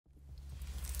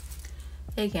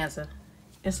Hey Cancer,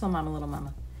 it's Lil'Mama, Little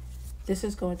Mama. This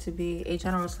is going to be a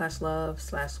general / love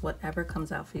 / whatever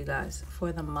comes out for you guys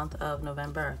for the month of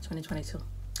November 2022.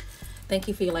 Thank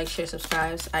you for your likes, share,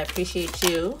 subscribes. I appreciate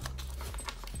you.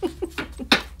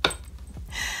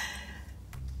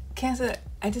 Cancer,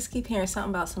 I just keep hearing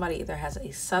something about somebody either has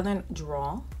a southern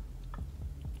drawl,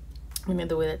 maybe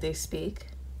the way that they speak,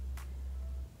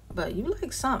 but you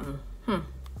like something.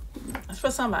 That's for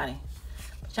somebody.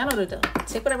 Y'all know the deal.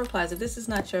 Take whatever applies. If this is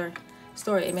not your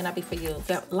story, it may not be for you.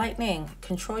 Got lightning.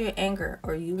 Control your anger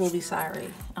or you will be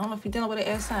sorry. I don't know if you're dealing with an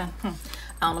air sign. I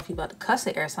don't know if you're about to cuss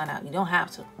the air sign out. You don't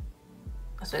have to.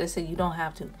 That's what they say. You don't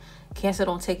have to. Cancer,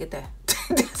 don't take it there.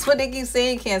 That's what they keep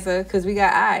saying, Cancer, because we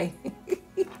got I.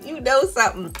 You know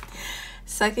something.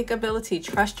 Psychic ability.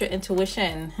 Trust your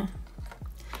intuition.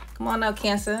 Come on now,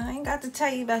 Cancer. I ain't got to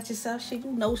tell you about yourself. Shit,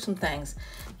 you know some things.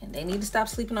 And they need to stop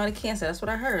sleeping on the Cancer. That's what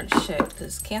I heard. Shit.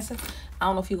 Because Cancer, I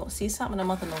don't know if you're going to see something in the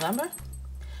month of November.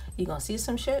 You're going to see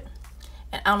some shit.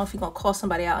 And I don't know if you're going to call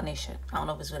somebody out on their shit. I don't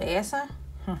know if it's with an air sign.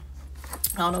 I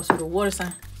don't know if it's with a water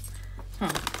sign.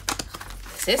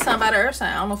 Say something about an earth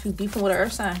sign. I don't know if you're beefing with an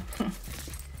earth sign.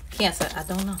 Cancer, I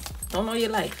don't know. Don't know your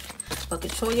life. But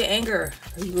control your anger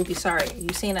or you will be sorry. Are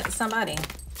you saying that to somebody?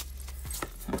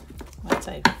 What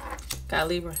type? Got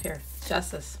Libra here.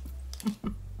 Justice.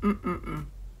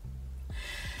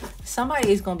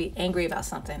 Somebody is going to be angry about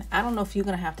something. I don't know if you're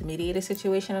going to have to mediate a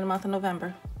situation in the month of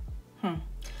November.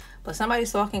 But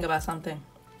somebody's talking about something.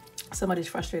 Somebody's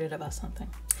frustrated about something.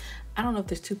 I don't know if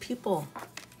there's two people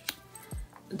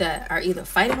that are either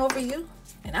fighting over you.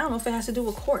 And I don't know if it has to do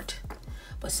with court.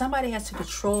 But somebody has to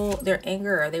control their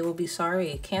anger or they will be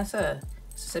sorry. Cancer,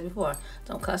 as I said before,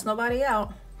 don't cuss nobody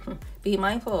out. Be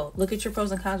mindful. Look at your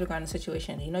pros and cons regarding the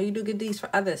situation. You know you do good deeds for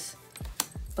others.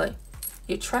 But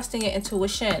you're trusting your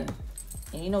intuition.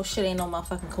 And you know shit ain't no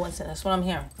motherfucking coincidence. That's what I'm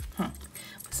hearing.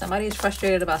 Somebody is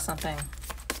frustrated about something.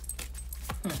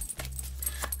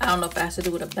 I don't know if it has to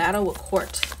do with a battle with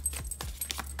court.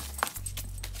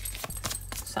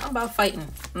 Something about fighting.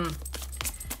 And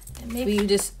maybe you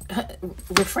just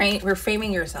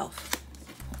reframing yourself.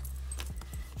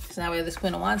 So now we have this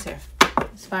Queen of Wands here.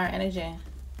 It's fire energy.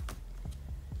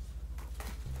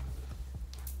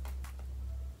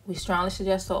 We strongly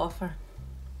suggest to offer.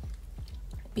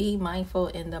 Be mindful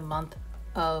in the month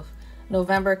of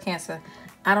November, Cancer.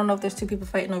 I don't know if there's two people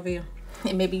fighting over you.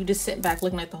 And maybe you just sit back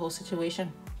looking at the whole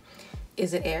situation.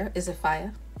 Is it air? Is it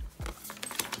fire?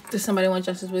 Does somebody want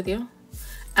justice with you?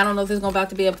 I don't know if there's about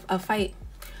to be a fight.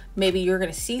 Maybe you're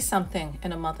going to see something in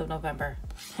the month of November.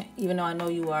 Even though I know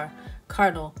you are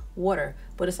cardinal water.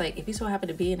 But it's like, if you so happen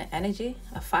to be in the energy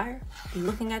of fire,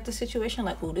 looking at the situation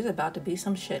like, oh, there's about to be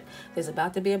some shit. There's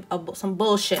about to be some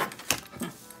bullshit.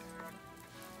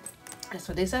 That's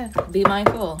what they said. Be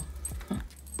mindful.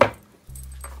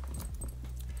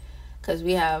 Because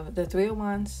we have the Three of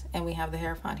Wands and we have the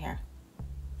Hierophant here.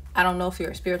 I don't know if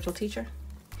you're a spiritual teacher.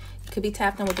 You could be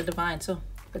tapped in with the divine too.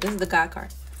 But this is the God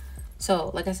card.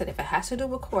 So, like I said, if it has to do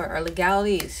with court or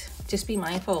legalities, just be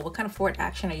mindful. What kind of forward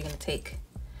action are you going to take?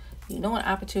 You know an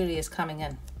opportunity is coming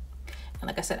in. And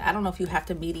like I said, I don't know if you have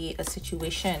to mediate a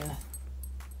situation.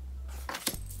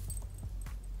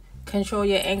 Control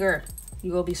your anger.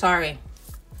 You will be sorry.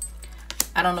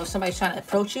 I don't know if somebody's trying to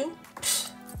approach you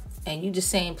and you just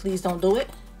saying, please don't do it.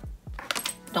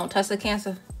 Don't touch the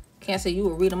Cancer. Cancer, you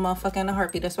will read a motherfucker in a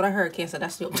heartbeat. That's what I heard, Cancer.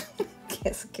 That's your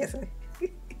Cancer.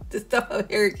 This stuff I'm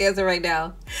hearing, Cancer, right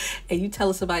now. And you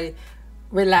tell somebody,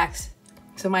 relax.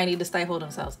 Somebody need to stifle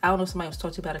themselves. I don't know if somebody was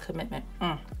talking about a commitment.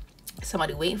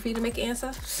 Somebody waiting for you to make an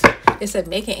answer. It said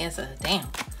make an answer. Damn.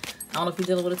 I don't know if you're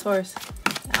dealing with a Taurus.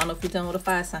 I don't know if you're dealing with a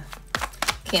fire sign.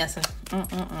 Cancer.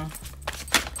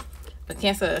 But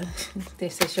Cancer, they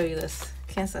say show you this.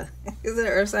 Cancer. Is it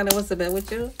an earth sign that wants to bed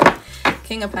with you?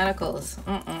 King of Pentacles.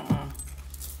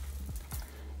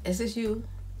 Is this you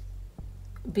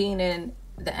being in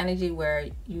the energy where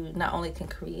you not only can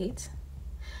create,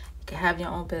 you can have your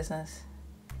own business.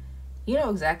 You know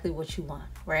exactly what you want,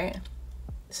 right?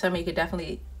 Some of you could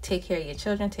definitely take care of your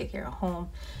children, take care of home,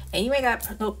 and you ain't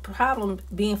got no problem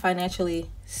being financially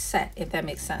set, if that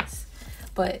makes sense.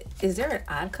 But is there an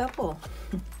odd couple?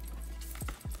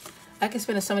 I can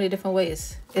spin it so many different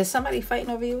ways. Is somebody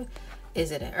fighting over you?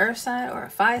 Is it an earth sign or a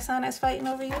fire sign that's fighting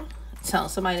over you? Telling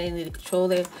somebody they need to control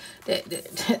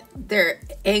their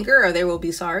anger or they will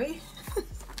be sorry?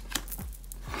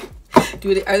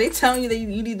 Are they telling you that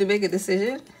you need to make a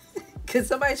decision? Because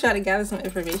somebody's trying to gather some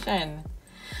information.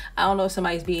 I don't know if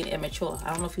somebody's being immature.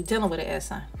 I don't know if you're dealing with an air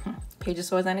sign. Page of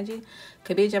Swords energy.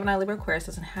 Could be a Gemini, Libra, Aquarius.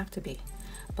 Doesn't have to be.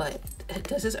 But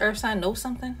does this earth sign know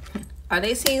something? Are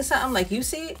they seeing something like you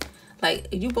see it? Like,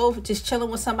 you both just chilling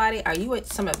with somebody. Are you at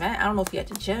some event? I don't know if you're at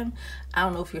the gym. I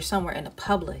don't know if you're somewhere in the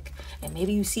public. And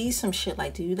maybe you see some shit.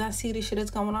 Like, do you not see this shit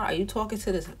that's going on? Are you talking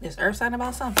to this earth sign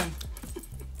about something?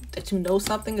 That you know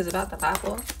something is about to pop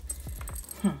off?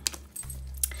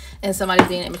 And somebody's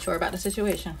being immature about the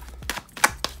situation.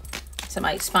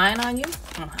 Somebody spying on you?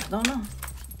 I don't know.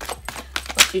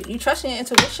 But you trust your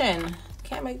intuition.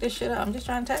 Can't make this shit up. I'm just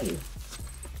trying to tell you.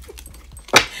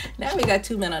 Now we got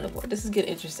 2 men on the board. This is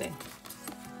getting interesting.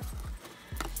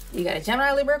 You got a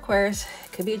Gemini, Libra, Aquarius.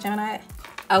 Could be a Gemini,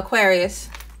 Aquarius.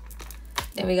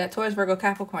 Then we got Taurus, Virgo,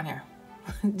 Capricorn here.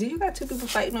 Do you got 2 people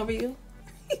fighting over you?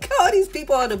 You got all these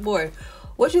people on the board.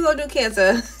 What you gonna do,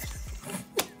 Cancer?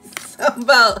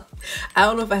 About, I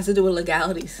don't know if it has to do with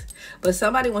legalities, but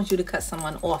somebody wants you to cut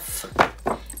someone off.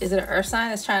 Is it an earth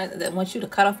sign that wants you to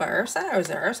cut off an earth sign, or is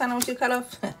it an earth sign that wants you to cut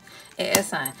off an air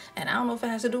sign? And I don't know if it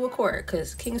has to do with court,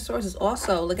 because King of Swords is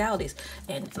also legalities.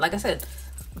 And like I said,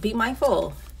 be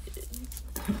mindful.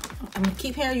 I'm gonna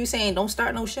keep hearing you saying, don't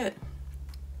start no shit.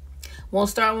 Won't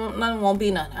start none, won't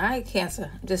be none. All right, Cancer.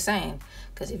 I'm just saying,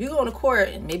 because if you go to court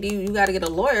and maybe you got to get a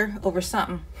lawyer over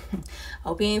something, I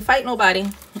hope you ain't fight nobody.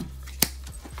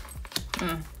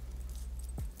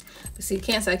 But see,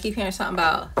 Cancer, I keep hearing something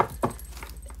about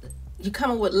you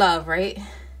coming with love, right?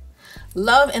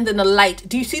 Love, and then the light.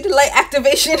 Do you see the light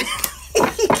activation?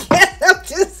 I'm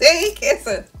just saying,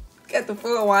 Cancer. Got the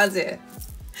 4 of Wands here.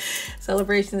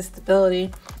 Celebration,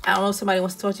 stability. I don't know if somebody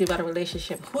wants to talk to you about a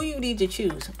relationship. Who you need to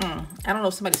choose? I don't know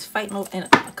if somebody's fighting in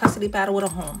a custody battle with a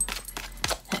home.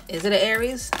 Is it an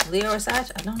Aries, Leo, or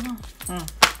Sag? I don't know.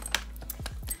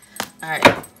 All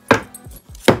right.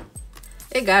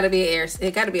 It got to be an Aries.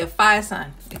 It got to be a fire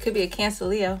sign. It could be a Cancer,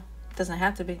 Leo. It doesn't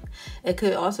have to be. It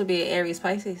could also be an Aries,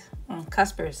 Pisces.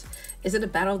 Cuspers. Is it a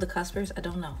battle of the cuspers? I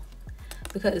don't know.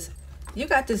 Because you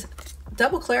got this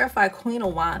double clarified Queen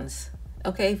of Wands.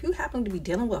 Okay, if you happen to be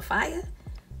dealing with fire,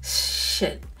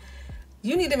 shit,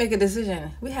 you need to make a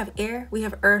decision. We have air, we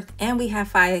have earth, and we have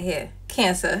fire here.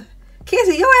 Cancer.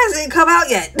 Cancer, your ass didn't come out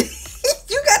yet.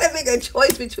 You got to make a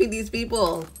choice between these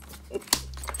people.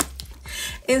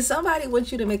 And somebody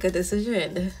wants you to make a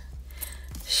decision.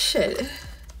 Shit.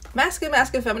 Masculine,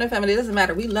 masculine, feminine, feminine. It doesn't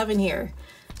matter. We loving here.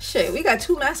 Shit, we got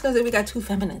 2 masculines and we got 2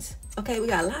 feminines. Okay, we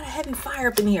got a lot of heavy fire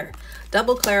up in here.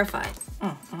 Double clarified.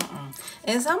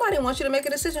 And somebody wants you to make a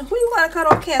decision. Who you want to cut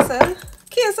off, Cancer?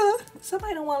 Cancer.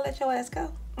 Somebody don't want to let your ass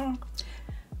go. I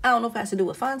don't know if it has to do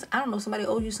with funds. I don't know if somebody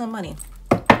owes you some money.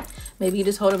 Maybe you're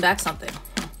just holding back something.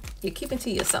 You're keeping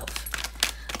to yourself.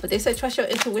 But they said trust your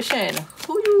intuition.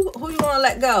 Who you want to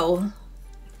let go?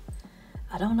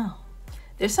 I don't know.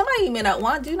 There's somebody you may not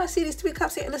want. Do you not see these 3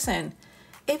 cups here? Listen,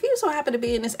 if you so happen to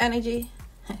be in this energy,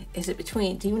 is it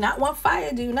between, do you not want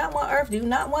fire? Do you not want earth? Do you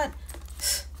not want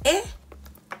air?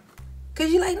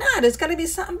 Because you're like, nah, there's got to be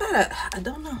something better. I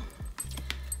don't know.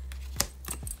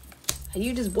 Are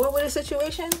you just bored with a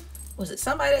situation? Was it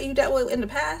somebody that you dealt with in the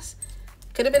past?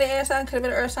 Could have been an air sign, could have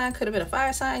been an earth sign, could have been a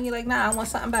fire sign. You're like, nah, I want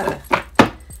something better.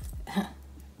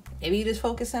 Maybe you're just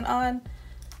focusing on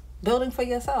building for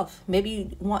yourself. Maybe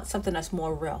you want something that's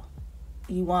more real.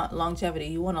 You want longevity.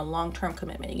 You want a long-term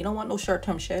commitment. You don't want no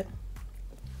short-term shit.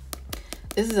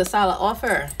 This is a solid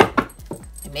offer.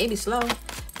 It may be slow.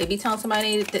 They be telling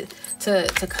somebody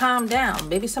to calm down.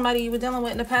 Maybe somebody you were dealing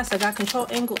with in the past that got control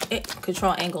angles.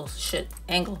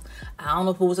 Angle. I don't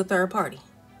know if it was a third party.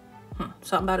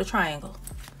 Something about a triangle.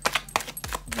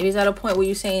 Maybe it's at a point where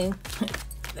you're saying,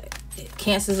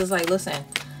 Cancers is like, listen,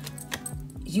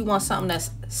 you want something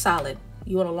that's solid.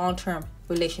 You want a long-term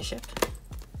relationship.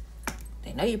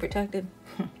 They know you're protected.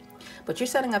 But you're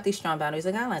setting up these strong boundaries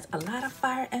and guidelines. A lot of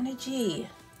fire energy.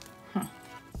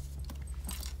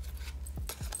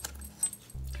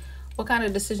 What kind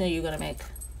of decision are you going to make?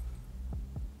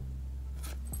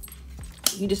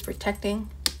 You just protecting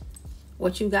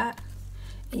what you got?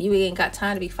 And you ain't got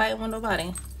time to be fighting with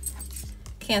nobody.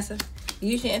 Cancer.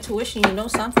 Use your intuition. You know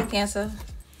something, Cancer.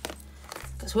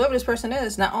 Because whoever this person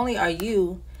is, not only are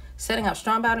you setting up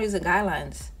strong boundaries and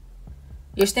guidelines,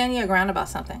 you're standing your ground about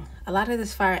something. A lot of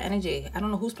this fire energy, I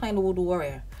don't know who's playing the voodoo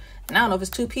warrior. And I don't know if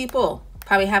it's 2 people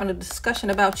probably having a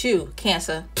discussion about you,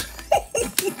 Cancer.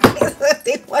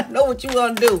 They want to know what you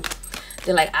gonna do.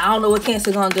 They're like, I don't know what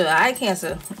Cancer gonna do. All right,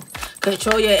 Cancer.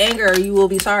 Control your anger or you will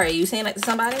be sorry. You saying that to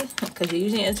somebody? Because you're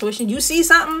using your intuition. You see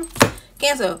something?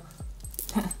 Cancer.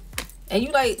 And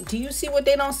you like, do you see what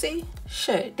they don't see?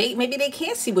 Shit. Maybe they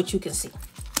can't see what you can see.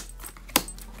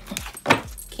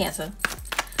 Cancer.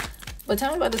 But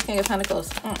tell me about this King of Pentacles.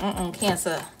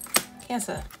 Cancer.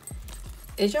 Cancer.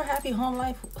 Is your happy home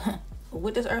life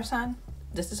with this earth sign?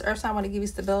 Does this earth sign want to give you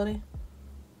stability?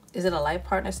 Is it a life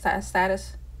partner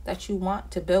status? that you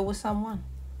want to build with someone.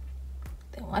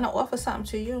 They want to offer something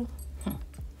to you.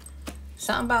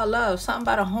 Something about love, something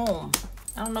about a home.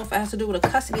 I don't know if it has to do with a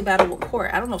custody battle with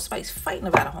court. I don't know if somebody's fighting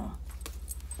about a home.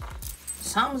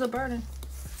 Something's a burden.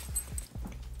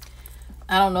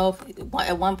 I don't know if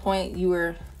at one point you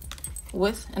were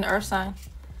with an earth sign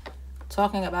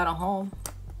talking about a home.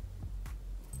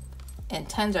 And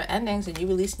tens are endings and you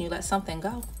release and you let something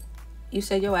go. You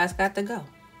said your ass got to go.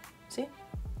 See?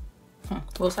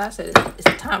 Both sides said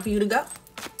it's time for you to go.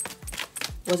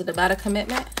 Was it about a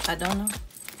commitment? I don't know.